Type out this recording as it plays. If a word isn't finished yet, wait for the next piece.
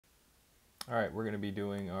Alright, we're going to be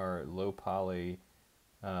doing our low poly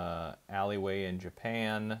alleyway in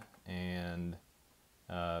Japan, and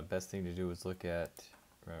best thing to do is look at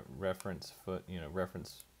reference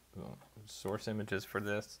source images for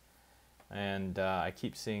this. And I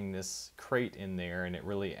keep seeing this crate in there, and it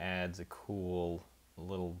really adds a cool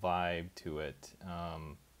little vibe to it.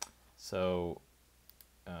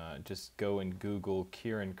 Just go and Google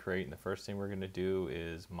Kirin crate, and the first thing we're going to do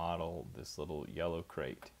is model this little yellow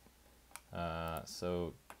crate.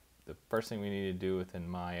 So the first thing we need to do within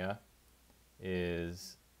Maya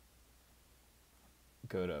is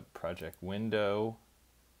go to project window,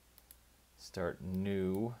 start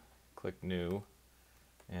new, click new,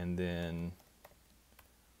 and then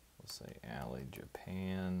we'll say Alley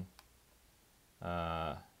Japan,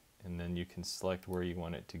 and then you can select where you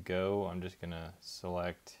want it to go. I'm just going to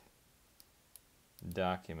select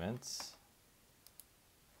documents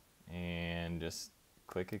and just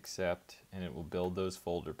click accept, and it will build those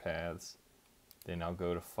folder paths. Then I'll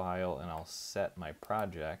go to file and I'll set my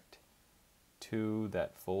project to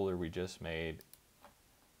that folder we just made,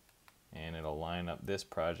 and it'll line up this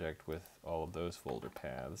project with all of those folder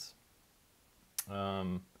paths.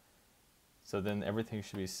 So then everything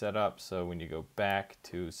should be set up, so when you go back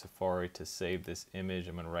to Safari to save this image,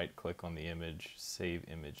 I'm going to right click on the image, save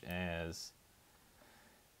image as.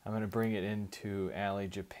 I'm going to bring it into Alley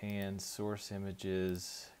Japan, source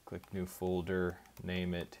images, click new folder,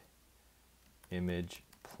 name it image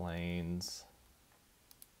planes,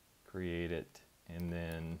 create it, and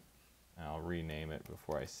then I'll rename it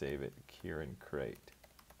before I save it, Kirin crate,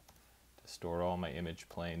 to store all my image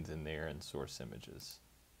planes in there and source images.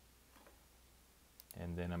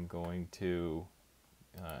 And then I'm going to,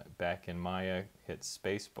 back in Maya, hit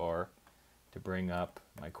spacebar to bring up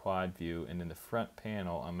my quad view, and in the front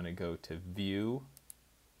panel I'm going to go to View,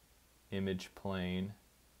 Image Plane,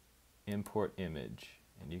 Import Image,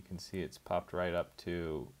 and you can see it's popped right up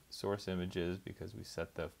to source images because we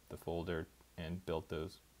set the folder and built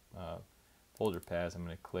those folder paths. I'm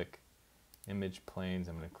going to click Image Planes,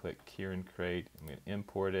 I'm going to click Kirin crate, I'm going to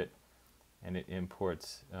import it, and it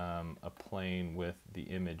imports a plane with the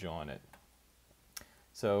image on it.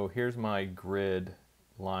 So here's my grid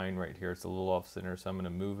line right here. It's a little off center, so I'm going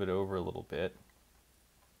to move it over a little bit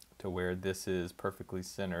to where this is perfectly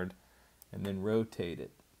centered, and then rotate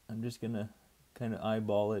it. I'm just going to kind of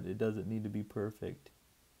eyeball it. It doesn't need to be perfect.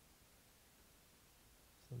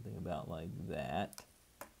 Something about like that.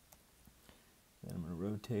 Then I'm going to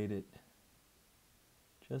rotate it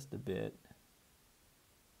just a bit.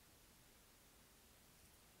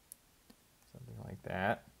 Something like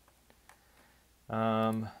that.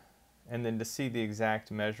 And then to see the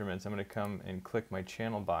exact measurements, I'm going to come and click my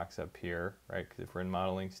channel box up here, right? Because if we're in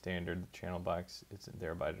modeling standard, the channel box isn't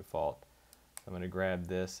there by default. So I'm going to grab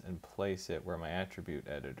this and place it where my attribute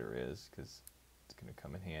editor is, because it's going to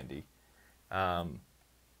come in handy. And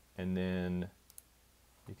then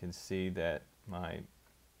you can see that my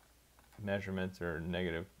measurements are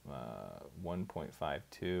negative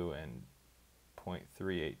 1.52 and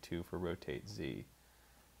 0.382 for rotate Z.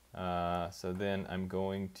 So then I'm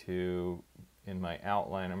going to, in my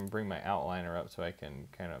outline, I'm going to bring my outliner up so I can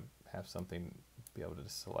kind of have something, be able to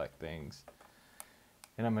select things.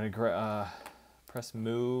 And I'm going to press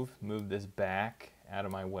move this back out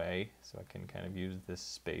of my way so I can kind of use this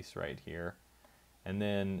space right here. And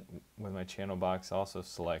then with my channel box also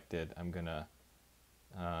selected, I'm going to,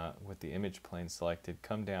 with the image plane selected,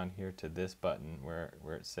 come down here to this button where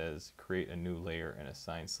it says create a new layer and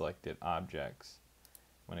assign selected objects.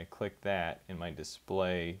 When I click that, in my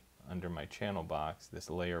display under my channel box, this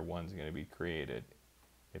layer 1 is going to be created.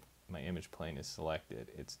 If my image plane is selected,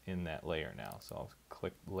 it's in that layer now. So I'll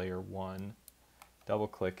click layer 1, double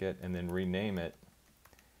click it, and then rename it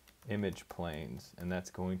image planes, and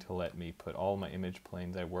that's going to let me put all my image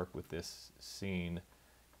planes I work with this scene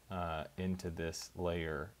into this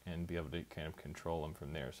layer and be able to kind of control them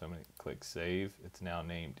from there. So I'm going to click save. It's now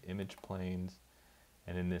named image planes.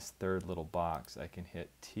 And in this third little box, I can hit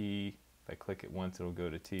T. If I click it once, it'll go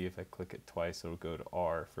to T. If I click it twice, it'll go to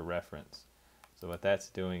R for reference. So what that's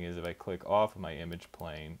doing is if I click off of my image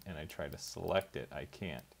plane and I try to select it, I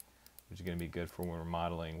can't, which is going to be good for when we're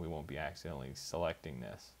modeling. We won't be accidentally selecting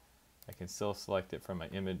this. I can still select it from my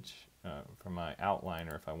image, from my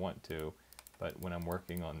outliner if I want to, but when I'm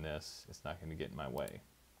working on this, it's not going to get in my way.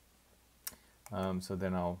 So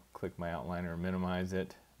then I'll click my outliner and minimize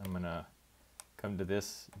it. I'm going to come to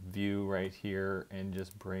this view right here and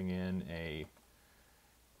just bring in a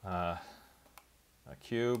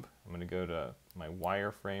cube. I'm going to go to my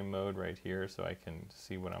wireframe mode right here so I can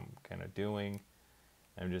see what I'm kind of doing.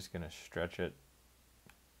 I'm just going to stretch it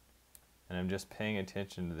And I'm just paying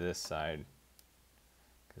attention to this side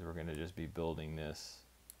because we're going to just be building this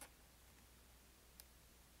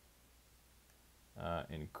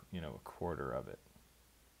in, you know, a quarter of it,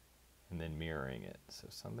 and then mirroring it. So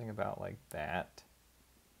something about like that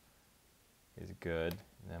is good.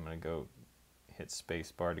 And then I'm going to go hit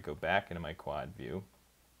spacebar to go back into my quad view.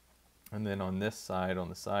 And then on this side, on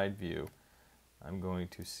the side view, I'm going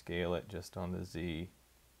to scale it just on the Z.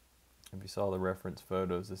 If you saw the reference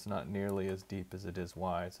photos, it's not nearly as deep as it is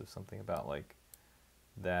wide, so something about like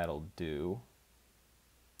that'll do.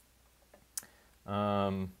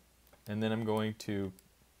 And then I'm going to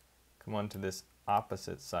come on to this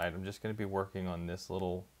opposite side. I'm just going to be working on this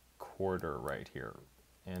little quarter right here.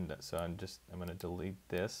 And so I'm going to delete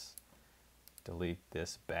this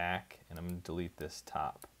back, and I'm going to delete this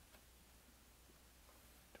top,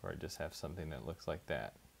 to where I just have something that looks like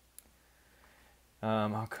that.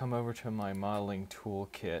 I'll come over to my modeling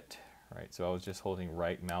toolkit, right? So I was just holding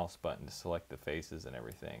right mouse button to select the faces and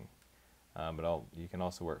everything. But you can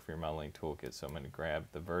also work for your modeling toolkit. So I'm going to grab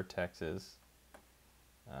the vertexes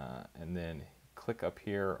and then click up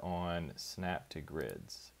here on Snap to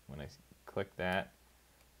Grids. When I click that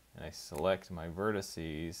and I select my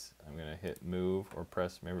vertices, I'm going to hit Move or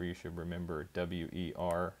press. Remember, you should remember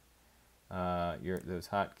WER, those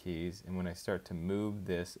hotkeys. And when I start to move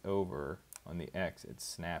this over on the X, it's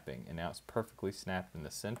snapping, and now it's perfectly snapped in the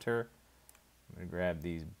center. I'm going to grab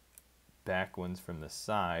these back ones from the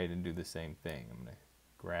side and do the same thing. I'm going to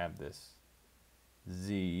grab this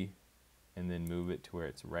Z and then move it to where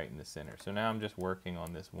it's right in the center. So now I'm just working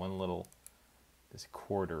on this this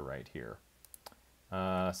quarter right here.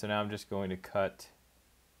 So now I'm just going to cut,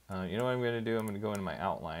 you know what I'm going to do? I'm going to go into my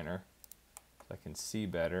outliner so I can see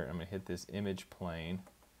better. I'm going to hit this image plane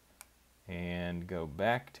and go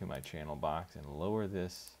back to my channel box and lower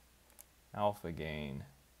this alpha gain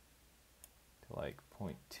to like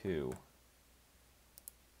 0.2 so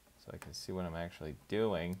I can see what I'm actually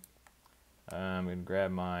doing. I'm going to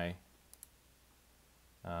grab my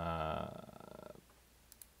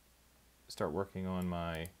start working on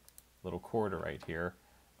my little quarter right here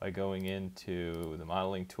by going into the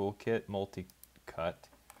modeling toolkit, multi-cut,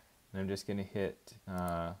 and I'm just going to hit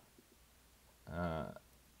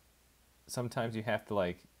sometimes you have to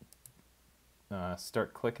like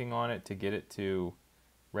start clicking on it to get it to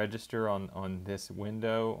register on this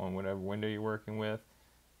window, on whatever window you're working with.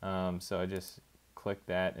 So I just clicked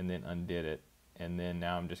that and then undid it, and then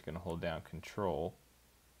now I'm just going to hold down Control,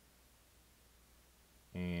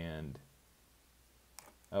 and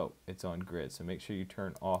oh, it's on grid. So make sure you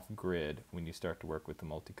turn off grid when you start to work with the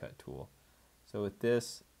multi-cut tool. So with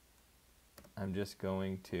this, I'm just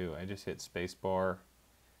going to, I just hit spacebar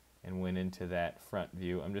and went into that front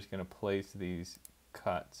view. I'm just going to place these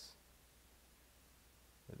cuts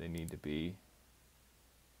where they need to be.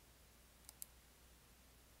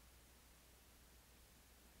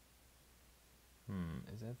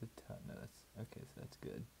 Is that the top? No, that's okay. So that's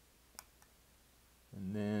good.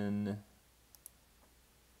 And then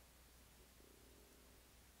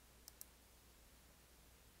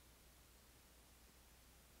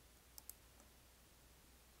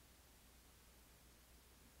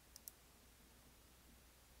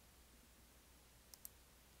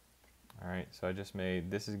alright, so I just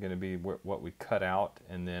made, this is going to be what we cut out,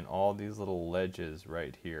 and then all these little ledges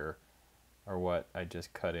right here are what I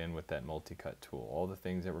just cut in with that multi-cut tool. All the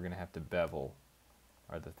things that we're going to have to bevel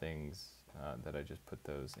are the things that I just put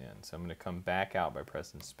those in. So I'm going to come back out by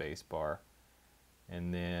pressing spacebar,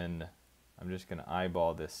 and then I'm just going to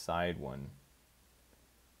eyeball this side one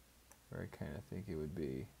where I kind of think it would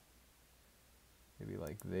be, maybe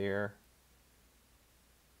like there.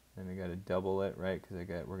 Then I got to double it, right? Because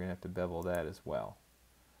we're going to have to bevel that as well.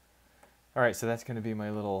 All right, so that's going to be my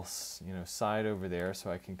little, side over there.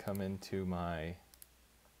 So I can come into my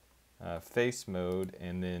face mode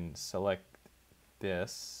and then select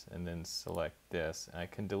this, and then select this. And I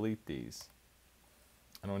can delete these.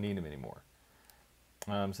 I don't need them anymore.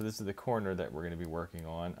 So this is the corner that we're going to be working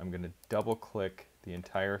on. I'm going to double-click the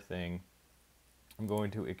entire thing. I'm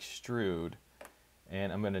going to extrude,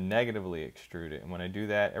 and I'm going to negatively extrude it. And when I do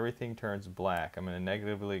that, everything turns black. I'm going to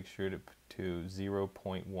negatively extrude it to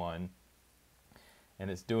 0.1. And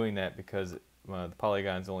it's doing that because the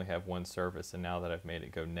polygons only have one surface, and now that I've made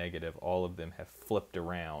it go negative, all of them have flipped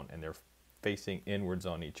around and they're facing inwards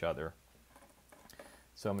on each other.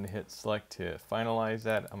 So I'm going to hit select to finalize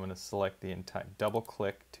that. I'm going to select the entire, double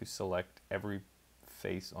click to select every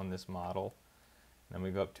face on this model. And I'm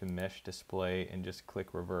going to go up to mesh display and just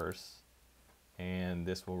click reverse, and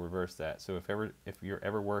this will reverse that. So if you're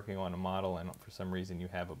ever working on a model and for some reason you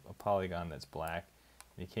have a polygon that's black,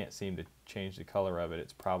 you can't seem to change the color of it,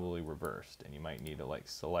 it's probably reversed, and you might need to like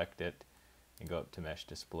select it and go up to Mesh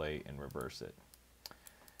Display and reverse it.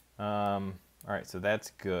 Alright, so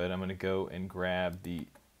that's good. I'm going to go and grab the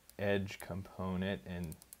edge component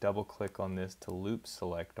and double click on this to loop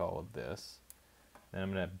select all of this. Then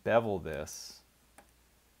I'm going to bevel this.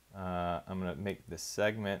 I'm going to make the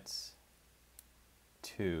segments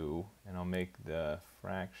 2, and I'll make the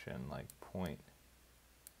fraction like 0.7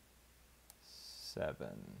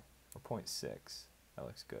 or 0.6. That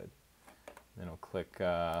looks good. Then I'll click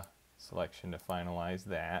selection to finalize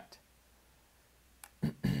that.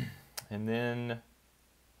 And then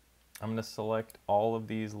I'm going to select all of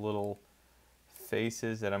these little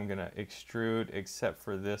faces that I'm going to extrude, except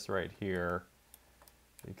for this right here,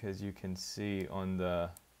 because you can see on the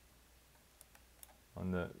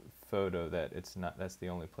photo that it's not, that's the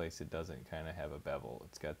only place it doesn't kind of have a bevel.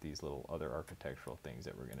 It's got these little other architectural things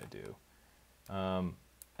that we're going to do.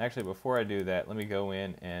 Actually, before I do that, let me go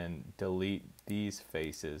in and delete these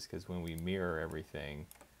faces, because when we mirror everything,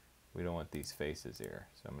 we don't want these faces here.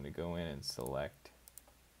 So I'm going to go in and select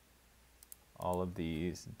all of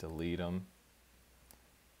these, delete them.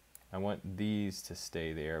 I want these to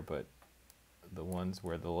stay there, but the ones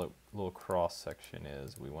where the little cross section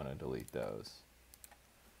is, we want to delete those.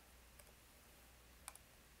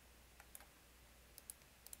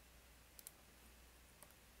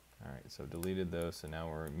 Alright, so deleted those, so now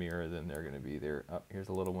we're mirror, then they're going to be there. Oh, here's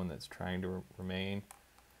a little one that's trying to remain.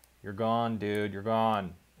 You're gone, dude, you're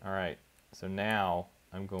gone. Alright, so now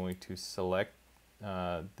I'm going to select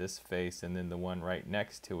this face, and then the one right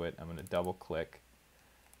next to it, I'm going to double click.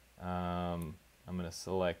 I'm going to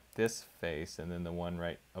select this face, and then the one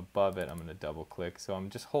right above it, I'm going to double click. So I'm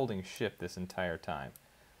just holding shift this entire time.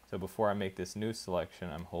 So before I make this new selection,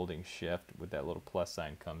 I'm holding shift with that little plus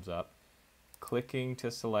sign comes up, clicking to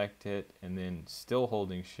select it, and then still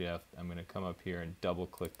holding shift. I'm going to come up here and double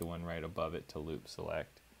click the one right above it to loop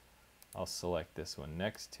select. I'll select this one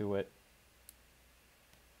next to it.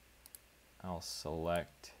 I'll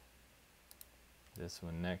select this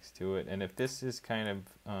one next to it. And if this is kind of,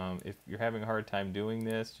 if you're having a hard time doing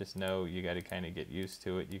this, just know you got to kind of get used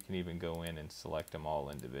to it. You can even go in and select them all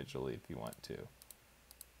individually if you want to.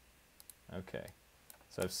 Okay,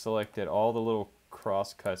 so I've selected all the little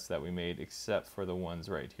cross cuts that we made except for the ones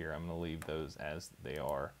right here. I'm going to leave those as they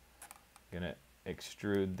are. I'm going to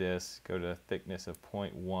extrude this, go to a thickness of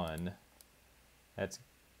 0.1. That's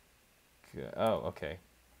good. Oh, okay.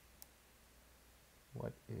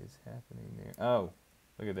 What is happening there? Oh,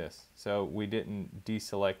 look at this. So we didn't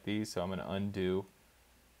deselect these, so I'm going to undo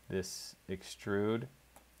this extrude,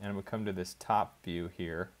 and I'm going to come to this top view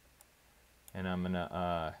here, and I'm going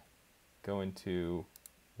to go into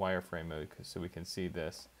wireframe mode so we can see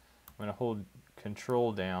this. I'm going to hold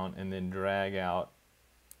control down and then drag out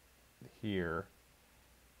here,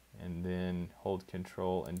 and then hold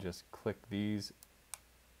control and just click these.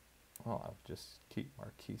 Well, I'll just keep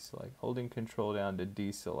marquee select, holding control down to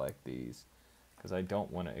deselect these, because I don't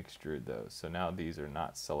want to extrude those. So now these are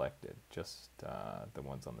not selected, just the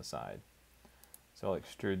ones on the side. So I'll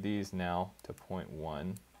extrude these now to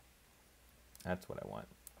 0.1. That's what I want.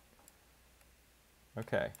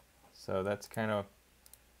 Okay, so that's kind of,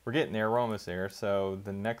 we're getting there, we're almost there. So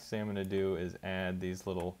the next thing I'm going to do is add these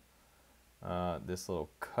little, this little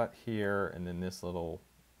cut here, and then this little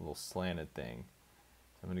slanted thing.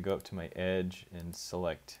 So I'm going to go up to my edge and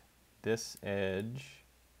select this edge.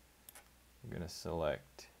 I'm going to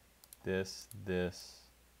select this, this,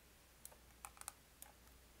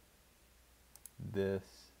 this,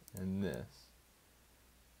 and this.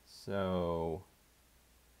 So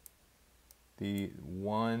the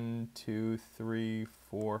 1, 2, 3,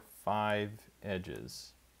 4, 5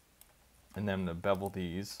 edges, and then I'm going to bevel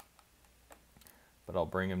these, but I'll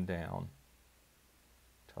bring them down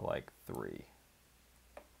to like 3.3,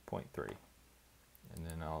 and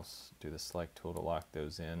then I'll do the select tool to lock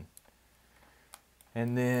those in.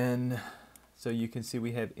 And then, so you can see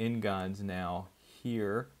we have n-gons now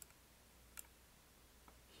here,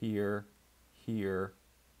 here, here.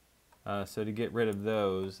 So to get rid of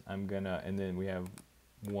those, I'm gonna, and then we have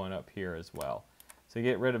one up here as well. So to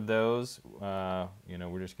get rid of those, you know,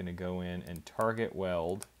 we're just gonna go in and target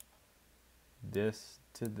weld this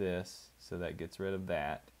to this, so that gets rid of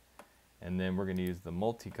that. And then we're gonna use the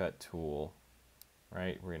multi-cut tool,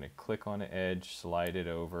 right? We're gonna click on the edge, slide it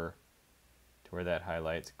over to where that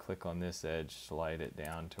highlights, click on this edge, slide it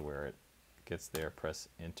down to where it gets there, press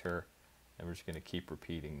enter, and we're just gonna keep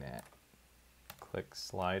repeating that. Click,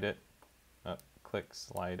 slide it, up, click,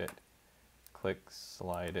 slide it, click,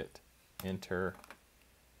 slide it, enter,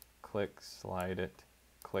 click, slide it,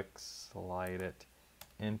 click, slide it,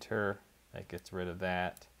 enter. That gets rid of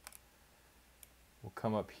that. We'll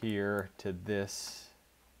come up here to this,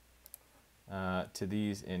 to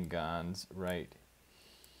these n-gons right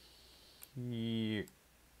here.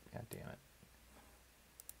 God damn it.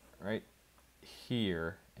 Right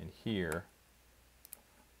here and here.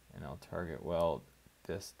 And I'll target weld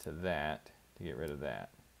this to that to get rid of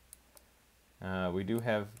that. We do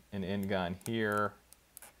have an n-gon here.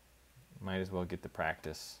 Might as well get the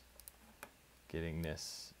practice getting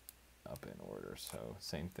this up in order. So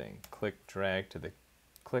same thing. Click, drag to the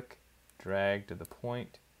point,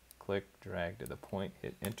 click, drag to the point,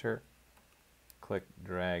 hit enter. Click,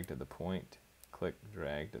 drag to the point, click,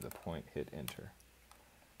 drag to the point, hit enter.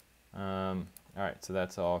 Alright, so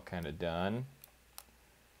that's all kind of done.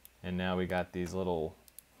 And now we got these little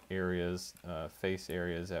areas, face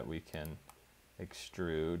areas that we can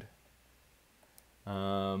extrude.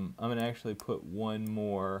 I'm going to actually put one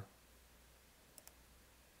more,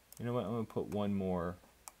 you know what, I'm going to put one more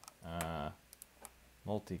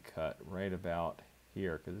multi-cut right about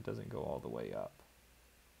here because it doesn't go all the way up.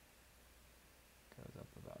 It goes up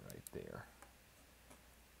about right there.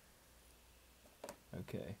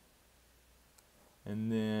 Okay.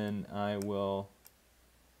 And then I will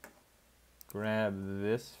grab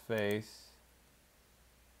this face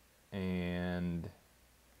and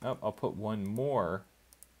I'll put one more.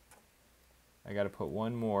 I got to put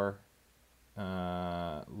one more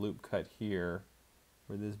loop cut here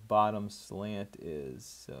where this bottom slant is,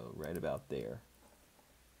 so right about there.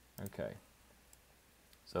 Okay.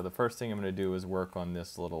 So the first thing I'm going to do is work on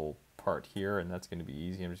this little part here, and that's going to be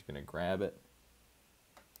easy. I'm just going to grab it.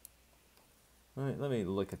 Let me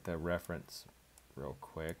look at the reference real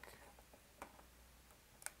quick.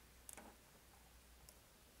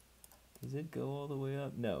 Does it go all the way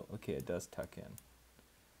up? No. Okay, it does tuck in.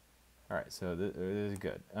 Alright, so this is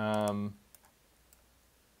good. I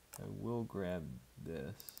will grab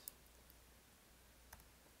this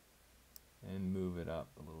and move it up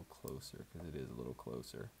a little closer because it is a little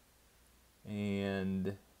closer. And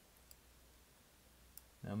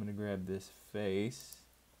now I'm going to grab this face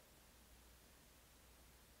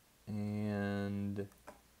and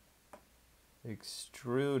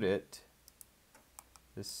extrude it,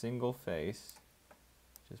 this single face,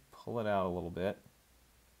 just pull it out a little bit,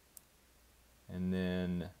 and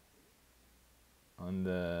then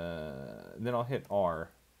then I'll hit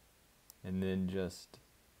R, and then just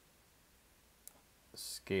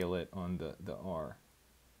scale it on the R,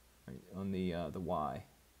 right, on the Y.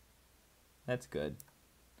 That's good,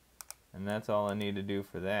 and that's all I need to do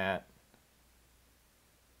for that.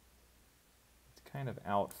 It's kind of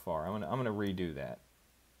out far. I'm gonna redo that.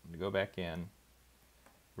 I'm gonna go back in,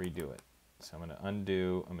 redo it. So I'm gonna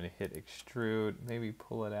undo. I'm gonna hit extrude. Maybe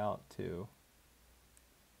pull it out too.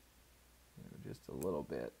 Just a little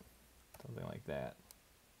bit, something like that.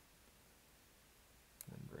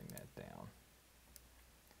 And bring that down.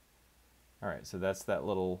 All right, so that's that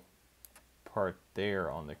little part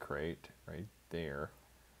there on the crate, right there.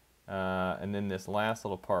 And then this last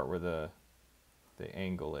little part where the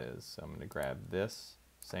angle is. So I'm going to grab this,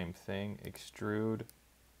 same thing, extrude.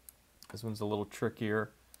 This one's a little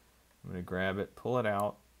trickier. I'm going to grab it, pull it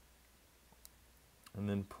out, and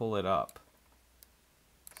then pull it up.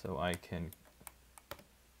 So I can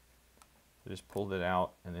just pull it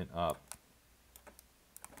out and then up.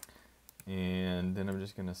 And then I'm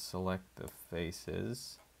just going to select the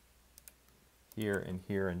faces here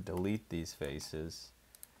and delete these faces.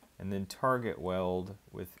 And then target weld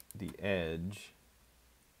with the edge.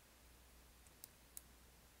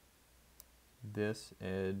 This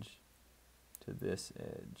edge to this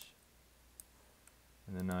edge.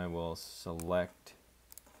 And then I will select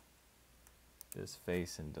this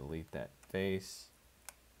face and delete that face.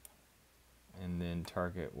 And then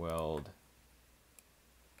target weld.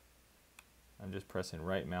 I'm just pressing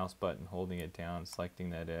right mouse button, holding it down,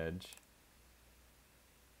 selecting that edge.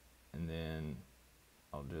 And then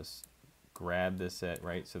I'll just grab this at,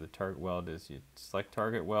 right, so the target weld is, you select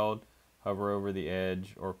target weld, hover over the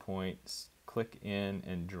edge or point, click in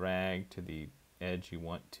and drag to the edge you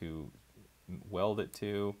want to weld it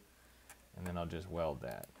to, and then I'll just weld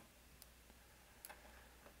that.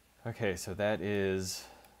 Okay, so that is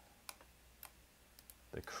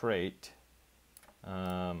the crate.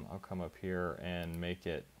 I'll come up here and make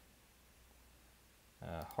it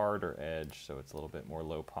a harder edge so it's a little bit more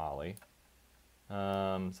low poly.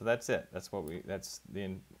 So that's it. That's what it's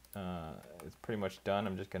pretty much done.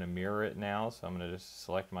 I'm just going to mirror it now. So I'm going to just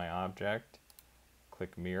select my object,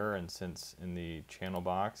 click mirror, and since in the channel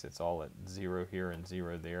box it's all at 0 here and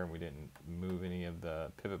 0 there, and we didn't move any of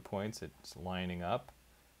the pivot points, it's lining up.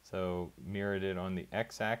 So mirrored it on the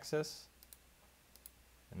x-axis,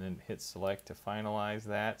 and then hit select to finalize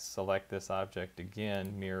that. Select this object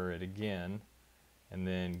again, mirror it again, and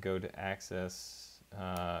then go to axis,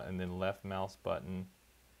 and then left mouse button,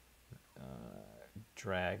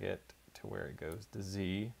 drag it to where it goes to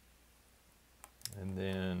Z, and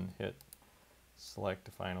then hit select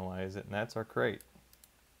to finalize it, and that's our crate.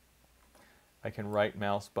 I can right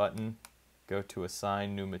mouse button, go to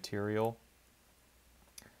assign new material,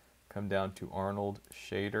 come down to Arnold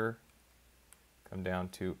shader, come down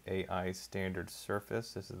to AI standard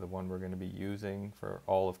surface. This is the one we're going to be using for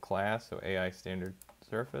all of class, so AI standard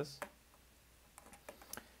surface.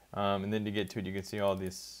 And then to get to it, you can see all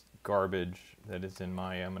this garbage that is in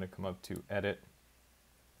Maya. I'm going to come up to edit,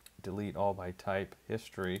 delete all by type,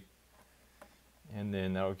 history, and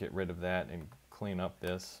then that'll get rid of that and clean up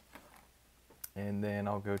this. And then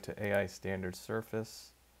I'll go to AI standard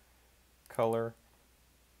surface, color,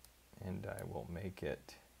 and I will make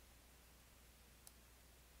it,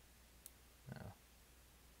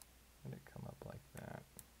 let it come up like that.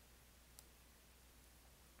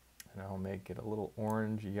 And I'll make it a little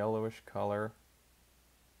orange, yellowish color,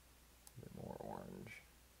 a bit more orange.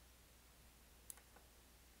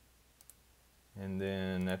 And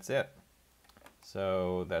then that's it.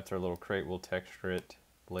 So that's our little crate. We'll texture it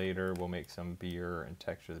later. We'll make some beer and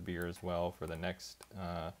texture the beer as well for the next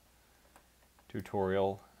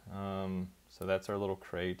tutorial. So that's our little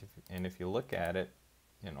crate. And if you look at it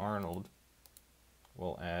in Arnold,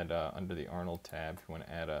 we'll add under the Arnold tab, if you want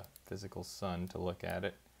to add a physical sun to look at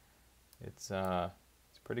it, it's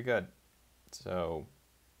pretty good. So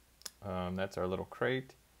that's our little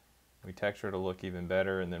crate. We texture it to look even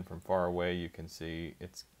better, and then from far away you can see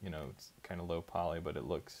it's, it's kind of low poly, but it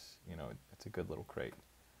looks, it's a good little crate.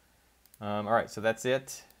 All right, so that's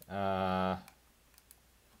it.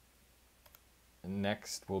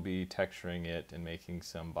 Next we'll be texturing it and making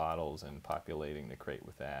some bottles and populating the crate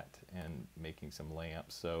with that and making some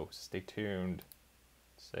lamps. So stay tuned.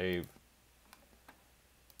 Save.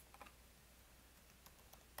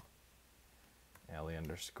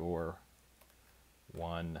 Ali_1.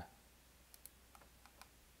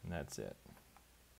 And that's it.